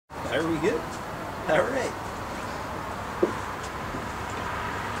Are we good? All right.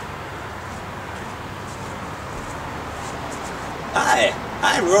 Hi,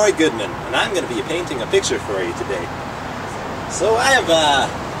 I'm Roy Goodman, and I'm going to be painting a picture for you today. So I have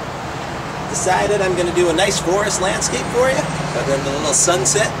decided I'm going to do a nice forest landscape for you, and then a little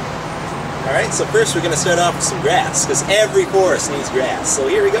sunset. Alright, so first we're going to start off with some grass, because every forest needs grass. So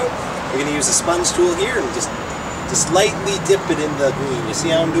here we go. We're going to use a sponge tool here and just lightly dip it in the green. You see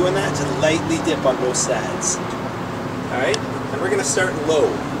how I'm doing that? Just lightly dip on both sides. Alright, and we're going to start low.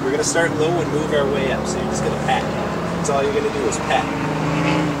 We're going to start low and move our way up. So you're just going to pat. That's all you're going to do is pat.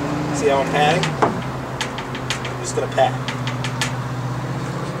 See how I'm patting? I'm just going to pat.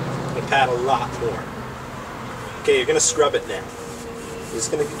 I'm going to pat a lot more. Okay, you're going to scrub it now. You're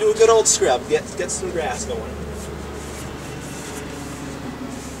just going to do a good old scrub. Get some grass going.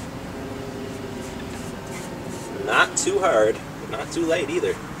 Not too hard, but not too light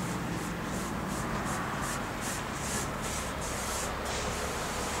either.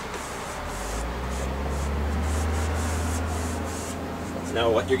 Now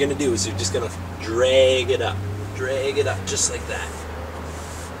what you're going to do is you're just going to drag it up just like that.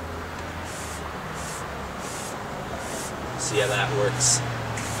 See how that works?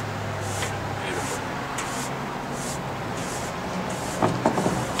 Beautiful.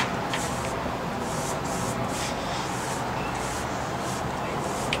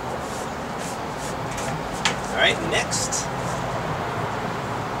 Alright, next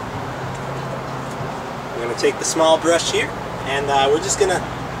we're going to take the small brush here and we're just going to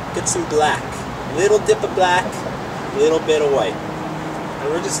get some black. Little dip of black, little bit of white. And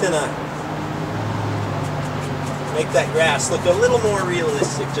we're just going to make that grass look a little more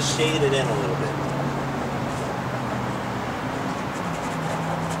realistic. Just shade it in a little bit.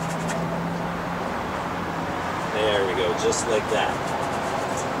 There we go, just like that.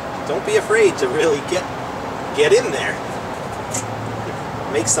 Don't be afraid to really get in there.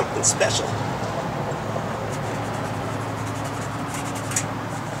 Make something special.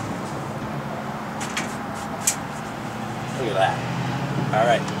 Look at that.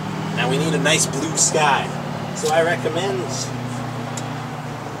 Alright, now we need a nice blue sky. So I recommend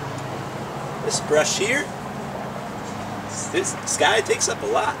this brush here. This sky takes up a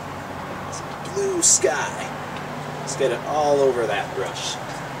lot. It's a blue sky. Let's get it all over that brush.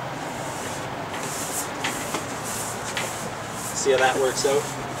 See how that works out?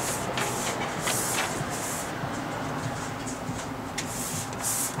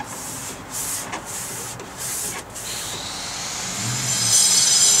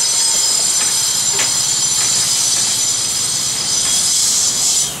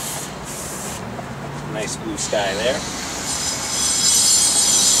 Nice blue sky there.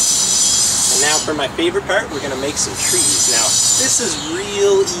 And now for my favorite part, we're going to make some trees. Now, this is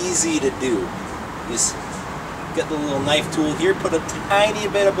real easy to do. You just get the little knife tool here, put a tiny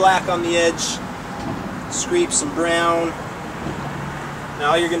bit of black on the edge, scrape some brown.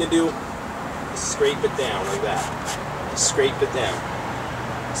 Now all you're going to do is scrape it down like that. Just scrape it down.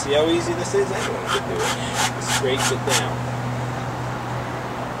 See how easy this is? Anyone can do it. Just scrape it down.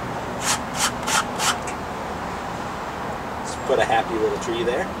 Put a happy little tree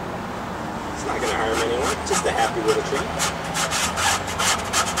there. It's not going to harm anyone, just a happy little tree.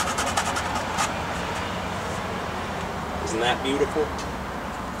 Isn't that beautiful?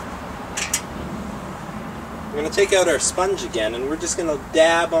 We're going to take out our sponge again and we're just going to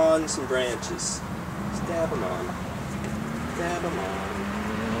dab on some branches. Just dab them on. Dab them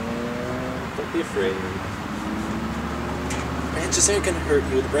on. Don't be afraid. Branches aren't going to hurt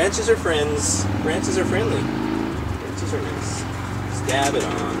you. The branches are friends. Branches are friendly. Branches are nice. Just dab it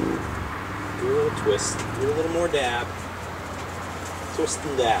on. Do a little twist. Do a little more dab. Twist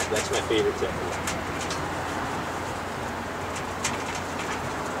and dab. That's my favorite technique.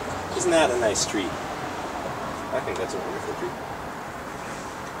 Isn't that a nice tree? I think that's a wonderful tree.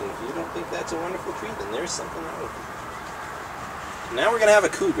 And if you don't think that's a wonderful tree, then there's something wrong with you. Now we're going to have a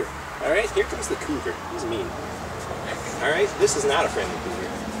cougar. Alright, here comes the cougar. He's mean. Alright, this is not a friendly cougar.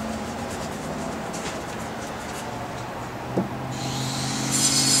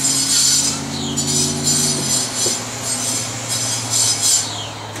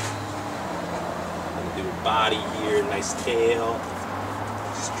 Body here, nice tail,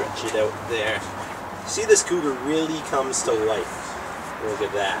 stretch it out there. See, this cougar really comes to life. Look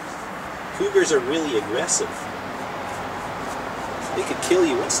at that. Cougars are really aggressive. They could kill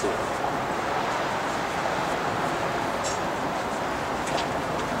you instantly.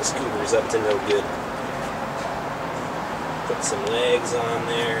 This cougar's up to no good. Put some legs on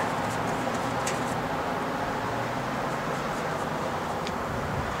there.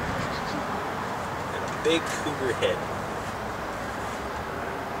 big cougar head.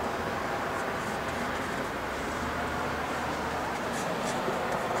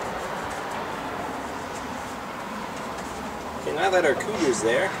 Okay, now that our cougar's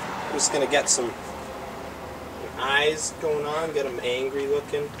there, I'm just going to get some eyes going on, get them angry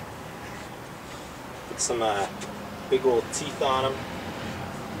looking. Put some big old teeth on them.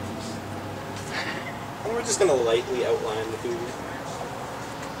 And we're just going to lightly outline the cougar.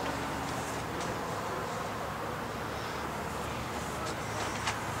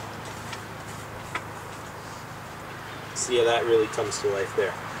 See how that really comes to life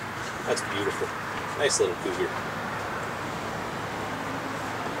there. That's beautiful. Nice little cougar.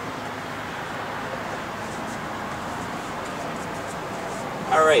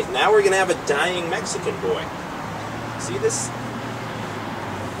 Alright, now we're going to have a dying Mexican boy. See this?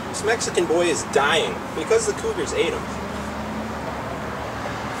 This Mexican boy is dying because the cougars ate him.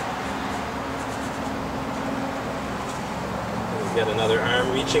 We've got another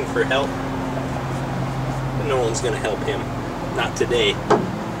arm reaching for help. But no one's going to help him. Not today.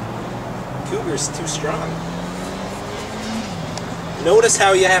 Cougar's too strong. Notice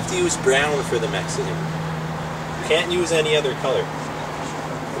how you have to use brown for the Mexican. You can't use any other color.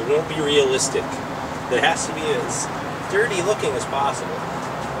 It won't be realistic. It has to be as dirty looking as possible.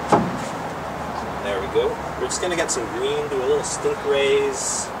 There we go. We're just going to get some green, do a little stink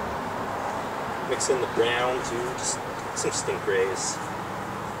rays. Mix in the brown too, just some stink rays.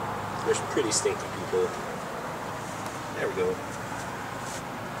 There's pretty stinky people. There we go.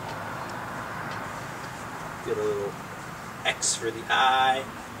 Get a little X for the eye,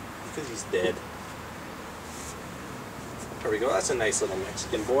 because he's dead. There we go, that's a nice little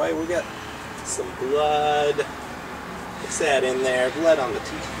Mexican boy. We'll get some blood. Mix that in there, blood on the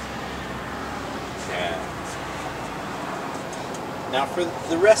teeth. Yeah. Now for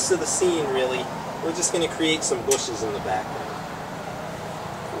the rest of the scene, really, we're just going to create some bushes in the background.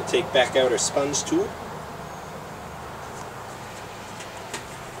 We'll take back out our sponge tool.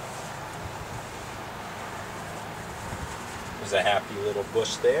 There's a happy little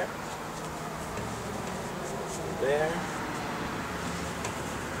bush there. There.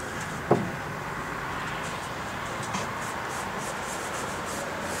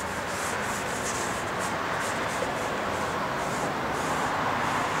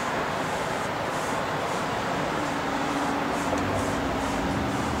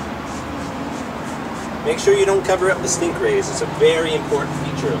 Make sure you don't cover up the stink rays. It's a very important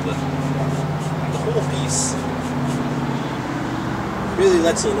feature of the whole piece. It really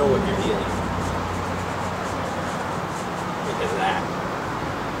lets you know what you're dealing with. Look at that.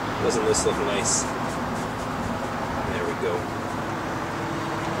 Doesn't this look nice? There we go.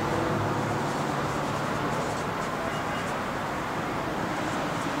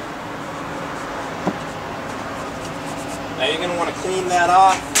 Now you're going to want to clean that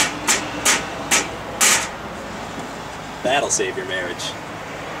off. That'll save your marriage.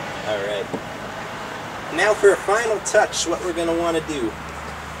 Alright. Now for a final touch, what we're going to want to do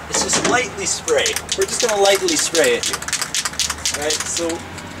is just lightly spray. We're just going to lightly spray it here. Alright, so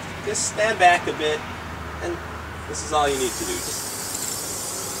just stand back a bit, and this is all you need to do.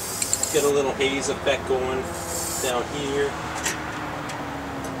 Just get a little haze effect going down here.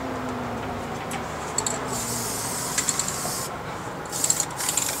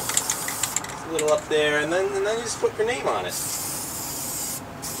 A little up there, and then you just put your name on it. Just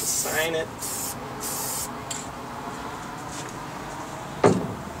sign it.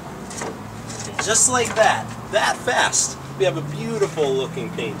 Just like that. That fast. We have a beautiful looking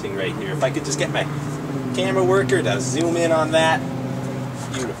painting right here. If I could just get my camera worker to zoom in on that.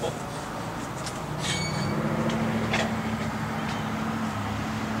 Beautiful.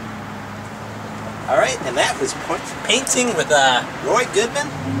 Alright, and that was painting with Roy Goodman.